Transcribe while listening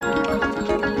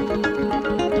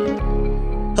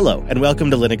Hello, and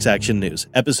welcome to Linux Action News,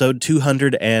 episode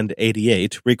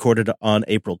 288, recorded on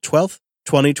April 12th,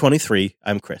 2023.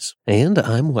 I'm Chris. And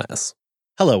I'm Wes.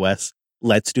 Hello, Wes.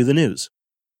 Let's do the news.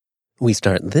 We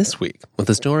start this week with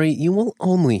a story you will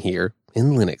only hear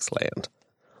in Linux land.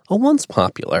 A once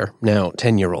popular, now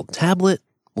 10-year-old tablet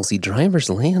will see drivers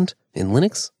land in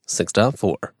Linux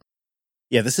 6.4.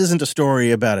 Yeah, this isn't a story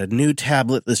about a new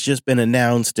tablet that's just been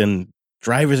announced and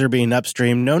drivers are being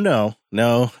upstreamed.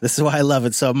 No. This is why I love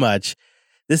it so much.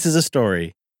 This is a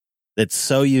story that's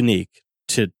so unique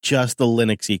to just the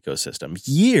Linux ecosystem.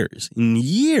 Years and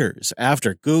years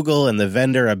after Google and the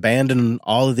vendor abandoned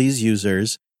all of these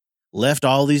users, left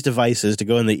all these devices to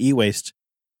go in the e-waste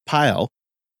pile,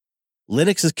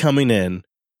 Linux is coming in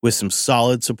with some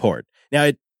solid support. Now,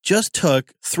 it just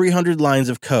took 300 lines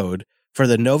of code for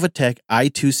the Novatec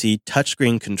I2C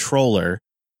touchscreen controller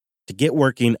to get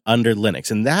working under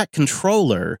Linux. And that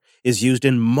controller is used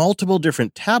in multiple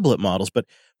different tablet models, but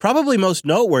probably most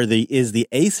noteworthy is the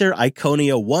Acer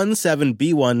Iconia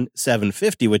 17B1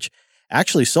 750, which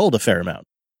actually sold a fair amount.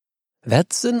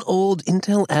 That's an old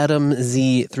Intel Atom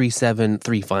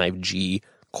Z3735G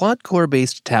quad-core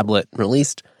based tablet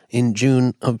released in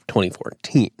June of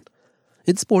 2014.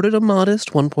 It sported a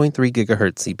modest 1.3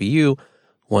 GHz CPU,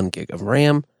 1 gig of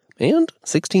RAM, and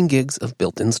 16 gigs of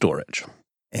built-in storage.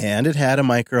 And it had a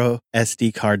micro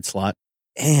SD card slot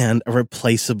and a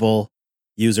replaceable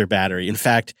user battery. In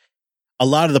fact, a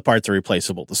lot of the parts are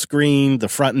replaceable. The screen, the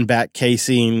front and back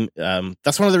casing.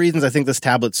 That's one of the reasons I think this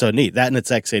tablet's so neat. That and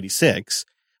its x86.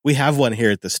 We have one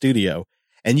here at the studio.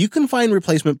 And you can find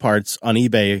replacement parts on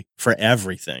eBay for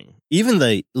everything. Even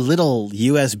the little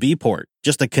USB port,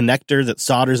 just a connector that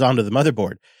solders onto the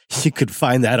motherboard. You could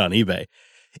find that on eBay.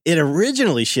 It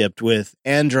originally shipped with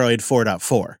Android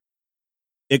 4.4.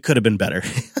 It could have been better.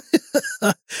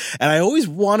 And I always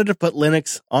wanted to put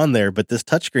Linux on there, but this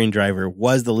touchscreen driver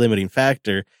was the limiting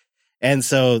factor. And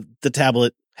so the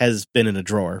tablet has been in a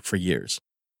drawer for years.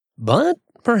 But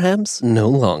perhaps no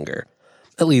longer.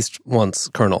 At least once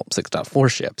kernel 6.4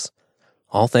 ships.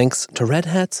 All thanks to Red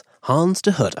Hat's Hans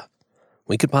de Hütte.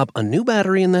 We could pop a new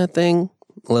battery in that thing,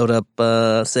 load up,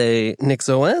 say,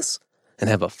 NixOS, and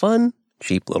have a fun,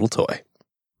 cheap little toy.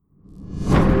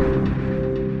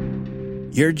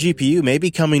 Your GPU may be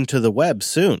coming to the web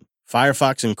soon.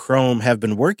 Firefox and Chrome have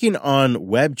been working on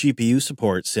web GPU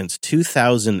support since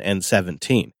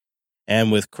 2017. And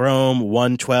with Chrome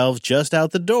 112 just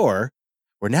out the door,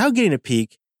 we're now getting a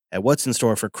peek at what's in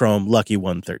store for Chrome Lucky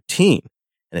 113.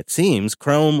 And it seems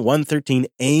Chrome 113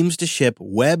 aims to ship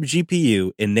web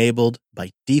GPU enabled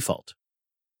by default.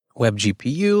 Web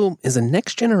GPU is a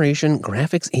next-generation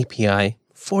graphics API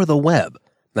for the web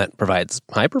that provides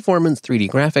high-performance 3D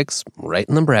graphics right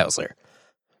in the browser.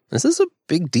 This is a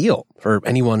big deal for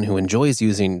anyone who enjoys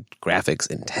using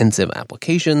graphics-intensive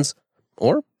applications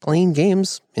or playing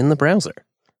games in the browser.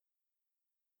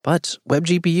 But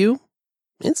WebGPU,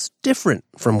 it's different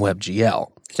from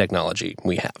WebGL, the technology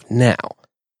we have now.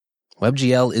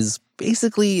 WebGL is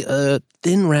basically a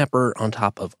thin wrapper on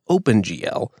top of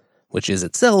OpenGL, which is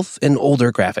itself an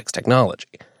older graphics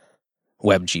technology.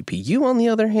 WebGPU, on the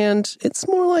other hand, it's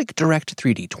more like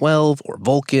Direct3D 12 or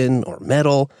Vulkan or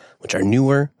Metal, which are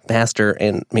newer, faster,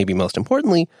 and maybe most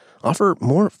importantly, offer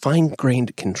more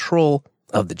fine-grained control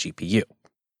of the GPU.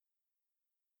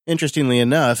 Interestingly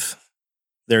enough,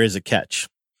 there is a catch.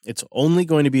 It's only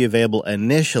going to be available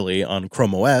initially on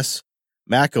Chrome OS,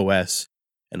 Mac OS,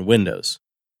 and Windows.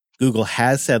 Google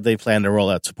has said they plan to roll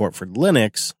out support for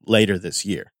Linux later this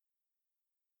year.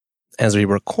 As we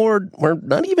record, we're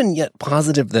not even yet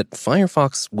positive that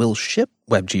Firefox will ship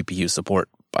WebGPU support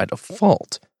by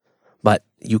default. But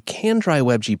you can try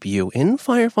WebGPU in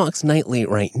Firefox Nightly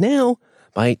right now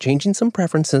by changing some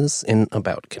preferences in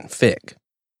About Config.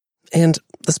 And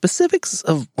the specifics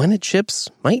of when it ships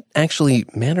might actually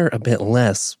matter a bit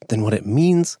less than what it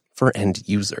means for end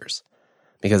users.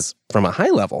 Because from a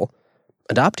high level,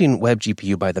 adopting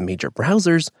WebGPU by the major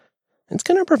browsers, it's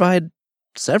going to provide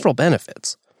several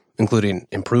benefits, including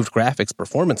improved graphics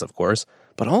performance, of course,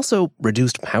 but also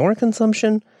reduced power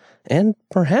consumption and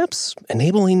perhaps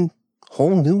enabling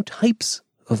whole new types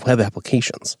of web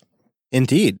applications.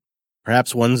 Indeed.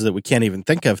 Perhaps ones that we can't even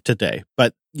think of today.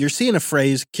 But you're seeing a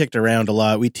phrase kicked around a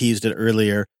lot. We teased it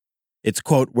earlier. It's,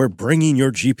 quote, "We're bringing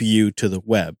your GPU to the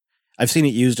web." I've seen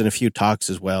it used in a few talks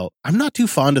as well. I'm not too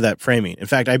fond of that framing. In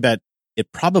fact, I bet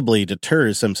it probably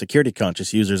deters some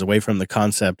security-conscious users away from the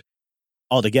concept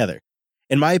altogether.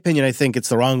 In my opinion, I think it's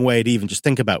the wrong way to even just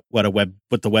think about what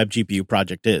the web GPU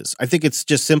project is. I think it's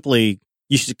just simply,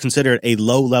 you should consider it a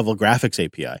low-level graphics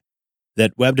API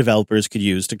that web developers could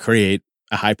use to create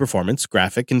a high-performance,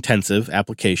 graphic-intensive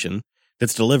application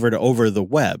that's delivered over the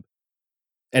web.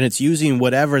 And it's using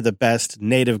whatever the best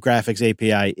native graphics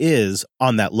API is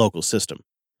on that local system.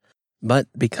 But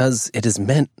because it is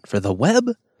meant for the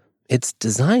web, it's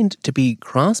designed to be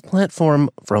cross-platform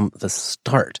from the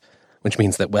start, which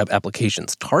means that web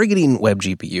applications targeting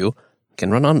WebGPU can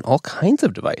run on all kinds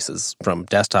of devices, from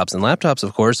desktops and laptops,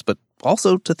 of course, but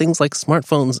also to things like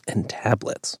smartphones and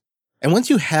tablets. And once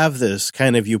you have this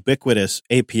kind of ubiquitous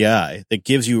API that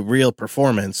gives you real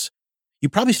performance, you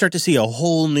probably start to see a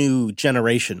whole new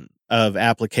generation of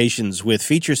applications with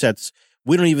feature sets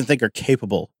we don't even think are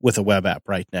capable with a web app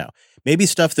right now. Maybe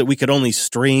stuff that we could only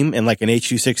stream in like an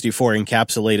H.264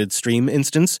 encapsulated stream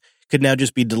instance could now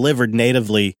just be delivered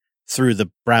natively through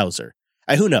the browser.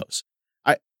 Who knows?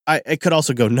 It could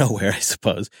also go nowhere, I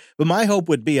suppose. But my hope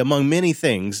would be, among many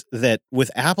things, that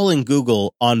with Apple and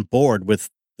Google on board with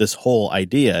this whole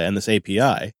idea and this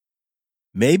API,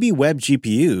 maybe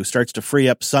WebGPU starts to free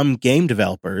up some game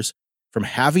developers from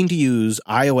having to use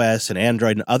iOS and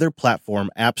Android and other platform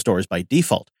app stores by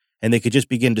default, and they could just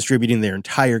begin distributing their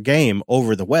entire game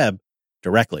over the web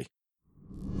directly.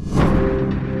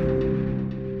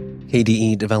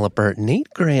 KDE developer Nate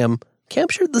Graham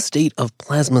captured the state of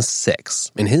Plasma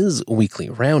 6 in his weekly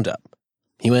roundup.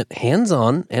 He went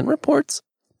hands-on and reports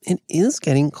it is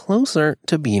getting closer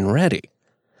to being ready.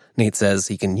 Nate says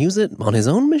he can use it on his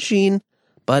own machine,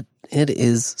 but it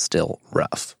is still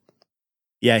rough.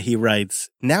 Yeah, he writes,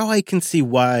 "Now I can see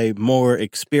why more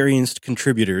experienced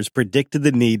contributors predicted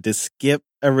the need to skip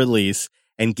a release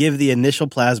and give the initial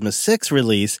Plasma 6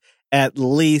 release at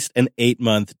least an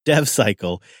 8-month dev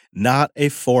cycle, not a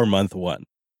 4-month one."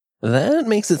 That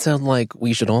makes it sound like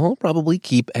we should all probably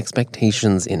keep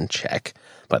expectations in check.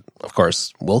 But, of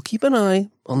course, we'll keep an eye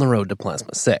on the road to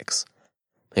Plasma 6.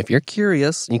 If you're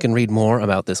curious, you can read more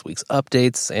about this week's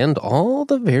updates and all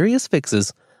the various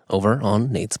fixes over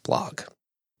on Nate's blog.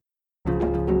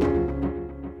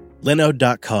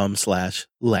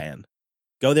 Linode.com/LAN.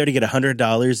 Go there to get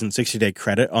 $100 in 60-day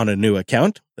credit on a new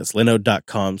account. That's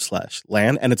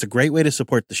Linode.com/LAN. And it's a great way to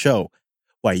support the show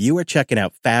while you are checking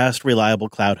out fast, reliable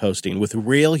cloud hosting with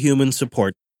real human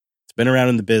support. It's been around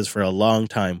in the biz for a long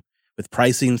time, with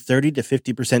pricing 30 to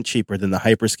 50% cheaper than the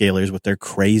hyperscalers with their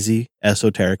crazy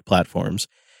esoteric platforms.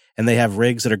 And they have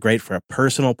rigs that are great for a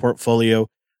personal portfolio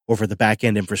or for the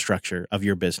back-end infrastructure of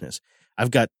your business.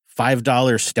 I've got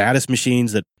 $5 status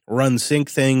machines that run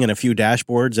SyncThing and a few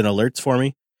dashboards and alerts for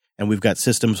me. And we've got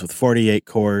systems with 48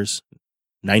 cores,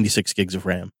 96 gigs of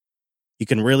RAM. You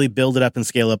can really build it up and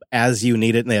scale up as you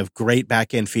need it. And they have great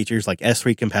back-end features like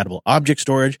S3 compatible object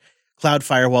storage, cloud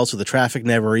firewall so the traffic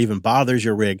never even bothers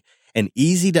your rig, and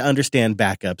easy to understand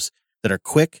backups that are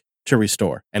quick to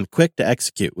restore and quick to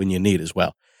execute when you need as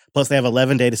well. Plus, they have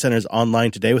 11 data centers online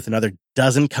today with another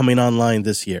dozen coming online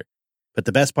this year. But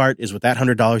the best part is with that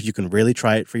 $100, you can really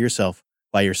try it for yourself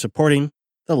while you're supporting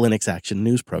the Linux Action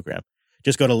News program.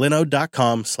 Just go to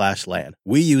linode.com/LAN.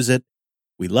 We use it,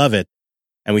 we love it,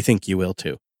 and we think you will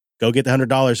too. Go get the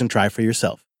 $100 and try for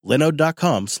yourself.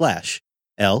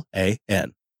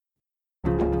 linode.com/LAN.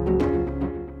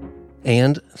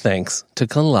 And thanks to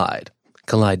Collide.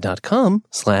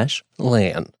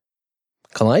 Collide.com/LAN.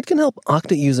 Collide can help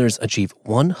Okta users achieve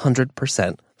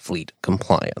 100% fleet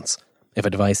compliance. If a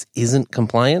device isn't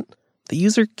compliant, the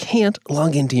user can't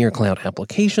log into your cloud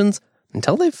applications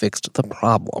until they've fixed the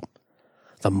problem.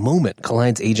 The moment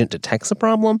Collide's agent detects a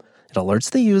problem, it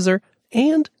alerts the user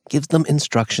and gives them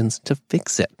instructions to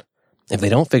fix it. If they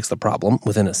don't fix the problem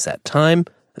within a set time,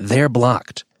 they're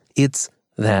blocked. It's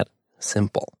that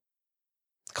simple.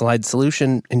 Collide's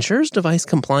solution ensures device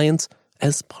compliance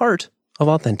as part of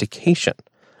authentication,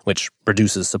 which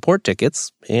reduces support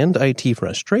tickets and IT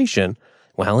frustration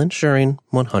while ensuring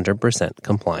 100%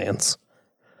 compliance.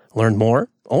 Learn more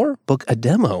or book a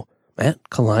demo at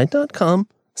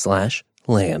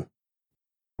collide.com/LAN.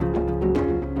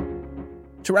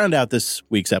 To round out this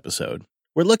week's episode,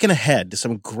 we're looking ahead to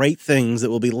some great things that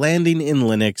will be landing in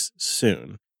Linux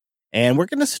soon. And we're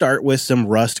going to start with some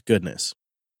Rust goodness.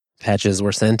 Patches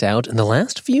were sent out in the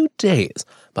last few days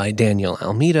by Daniel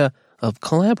Almeida of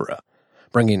Collabora,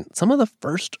 bringing some of the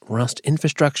first Rust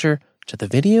infrastructure to the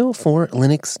Video for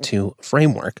Linux 2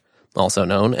 framework, also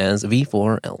known as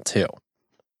V4L2.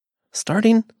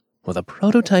 Starting with a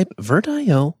prototype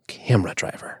VirtIO camera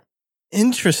driver.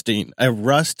 Interesting, a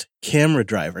Rust camera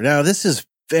driver. Now, this is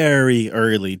very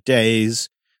early days.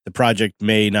 The project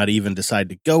may not even decide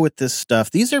to go with this stuff.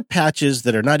 These are patches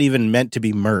that are not even meant to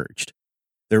be merged.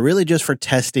 They're really just for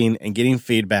testing and getting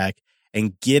feedback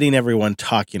and getting everyone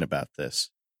talking about this.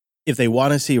 If they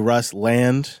want to see Rust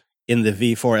land in the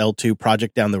V4L2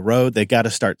 project down the road. They got to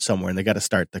start somewhere, and they got to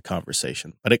start the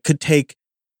conversation. But it could take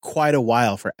quite a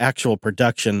while for actual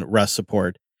production Rust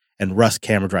support and Rust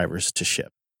camera drivers to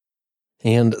ship.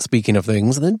 And speaking of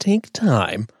things that take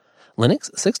time,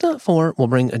 Linux 6.4 will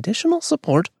bring additional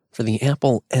support for the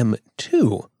Apple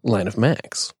M2 line of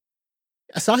Macs.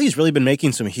 Asahi's really been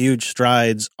making some huge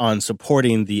strides on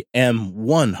supporting the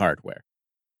M1 hardware.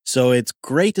 So it's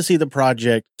great to see the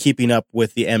project keeping up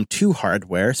with the M2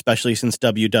 hardware, especially since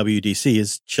WWDC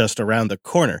is just around the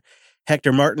corner.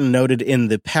 Hector Martin noted in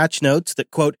the patch notes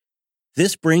that, quote,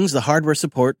 "This brings the hardware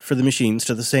support for the machines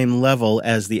to the same level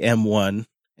as the M1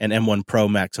 and M1 Pro,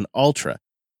 Max, and Ultra."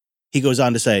 He goes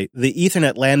on to say, "The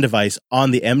Ethernet LAN device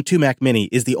on the M2 Mac Mini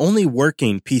is the only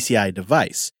working PCI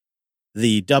device.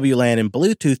 The WLAN and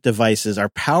Bluetooth devices are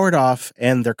powered off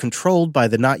and they're controlled by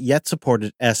the not yet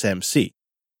supported SMC."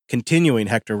 Continuing,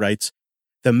 Hector writes,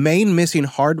 "The main missing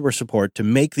hardware support to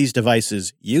make these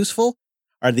devices useful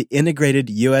are the integrated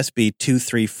USB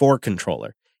 234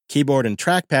 controller, keyboard and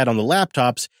trackpad on the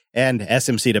laptops, and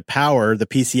SMC to power the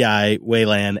PCI,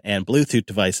 WLAN, and Bluetooth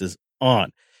devices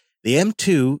on. The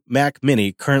M2 Mac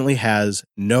Mini currently has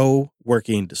no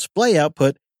working display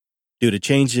output. Due to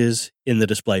changes in the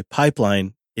display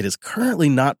pipeline, it is currently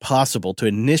not possible to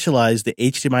initialize the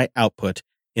HDMI output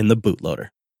in the bootloader."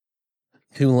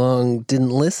 Kulong didn't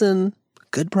listen.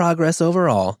 Good progress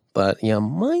overall, but you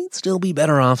might still be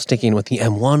better off sticking with the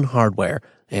M1 hardware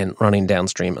and running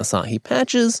downstream Asahi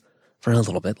patches for a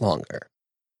little bit longer.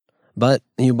 But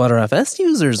you ButterFS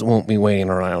users won't be waiting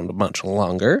around much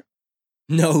longer.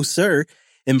 No, sir.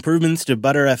 Improvements to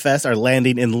ButterFS are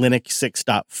landing in Linux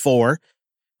 6.4,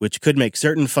 which could make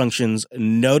certain functions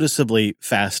noticeably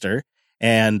faster.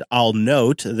 And I'll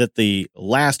note that the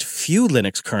last few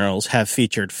Linux kernels have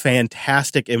featured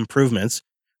fantastic improvements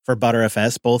for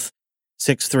ButterFS, both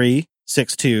 6.3,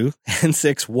 6.2, and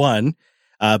 6.1.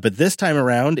 But this time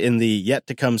around, in the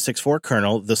yet-to-come 6.4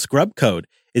 kernel, the scrub code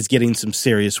is getting some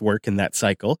serious work in that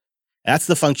cycle. That's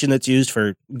the function that's used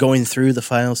for going through the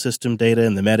file system data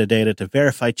and the metadata to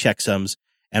verify checksums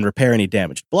and repair any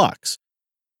damaged blocks.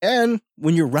 And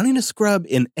when you're running a scrub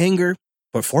in anger,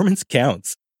 performance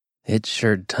counts. It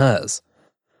sure does.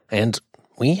 And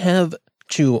we have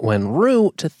Chu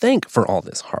Wenru to thank for all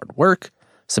this hard work,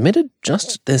 submitted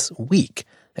just this week,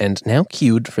 and now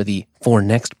queued for the For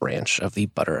Next branch of the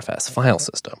ButterFS file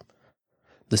system.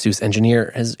 The SUSE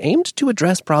engineer has aimed to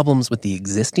address problems with the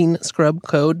existing scrub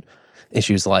code,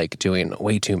 issues like doing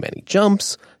way too many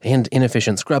jumps and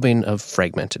inefficient scrubbing of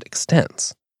fragmented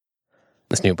extents.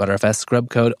 This new ButterFS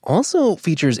scrub code also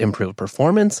features improved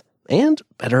performance and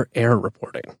better error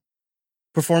reporting.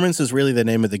 Performance is really the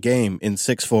name of the game in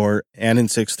 6.4 and in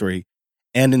 6.3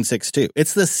 and in 6.2.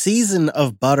 It's the season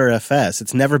of ButterFS.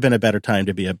 It's never been a better time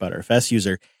to be a ButterFS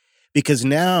user because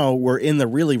now we're in the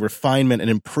really refinement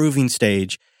and improving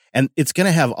stage, and it's going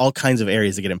to have all kinds of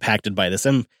areas that get impacted by this.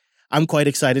 I'm quite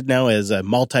excited now as a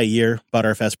multi-year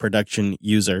ButterFS production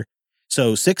user.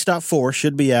 So 6.4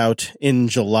 should be out in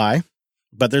July,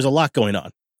 but there's a lot going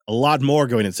on. A lot more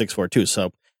going in 6.4 too,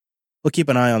 so we'll keep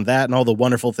an eye on that and all the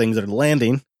wonderful things that are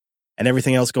landing and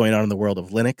everything else going on in the world of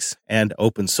Linux and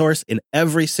open source in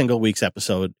every single week's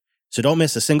episode. So don't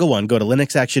miss a single one. Go to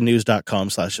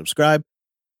linuxactionnews.com/subscribe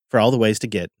for all the ways to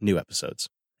get new episodes.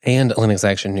 And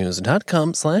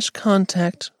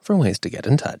linuxactionnews.com/contact for ways to get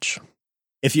in touch.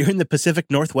 If you're in the Pacific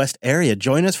Northwest area,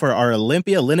 join us for our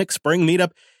Olympia Linux Spring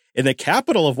Meetup in the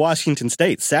capital of Washington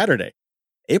State, Saturday,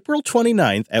 April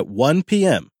 29th at 1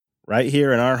 p.m., right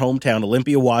here in our hometown,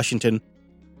 Olympia, Washington.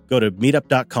 Go to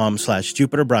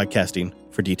meetup.com/Jupiter Broadcasting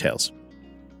for details.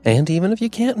 And even if you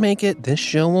can't make it, this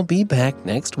show will be back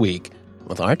next week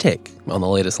with our take on the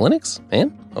latest Linux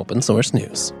and open source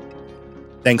news.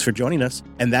 Thanks for joining us,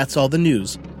 and that's all the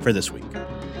news for this week.